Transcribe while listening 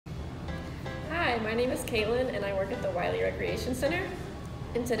Hi, my name is Kaitlyn and I work at the Wiley Recreation Center.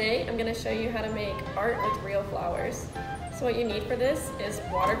 And today I'm going to show you how to make art with real flowers. So what you need for this is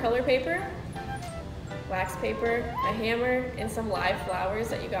watercolor paper, wax paper, a hammer, and some live flowers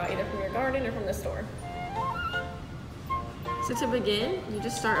that you got either from your garden or from the store. So to begin, you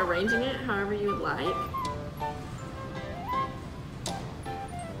just start arranging it however you would like.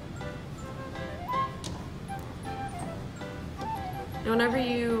 And whenever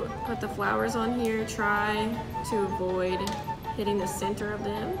you put the flowers on here, try to avoid hitting the center of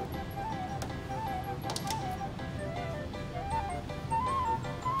them.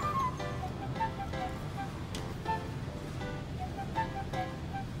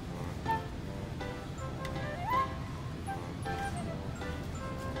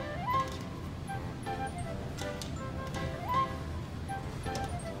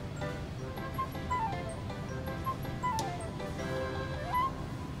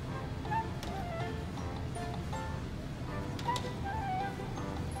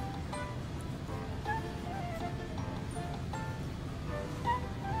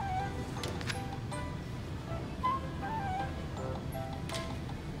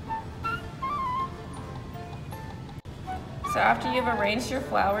 So after you've arranged your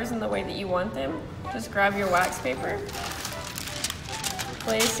flowers in the way that you want them, just grab your wax paper,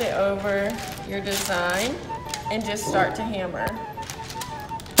 place it over your design, and just start to hammer.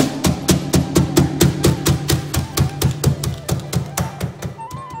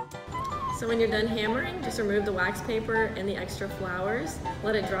 So when you're done hammering, just remove the wax paper and the extra flowers,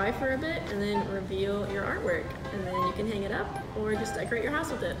 let it dry for a bit, and then reveal your artwork. And then you can hang it up or just decorate your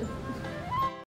house with it.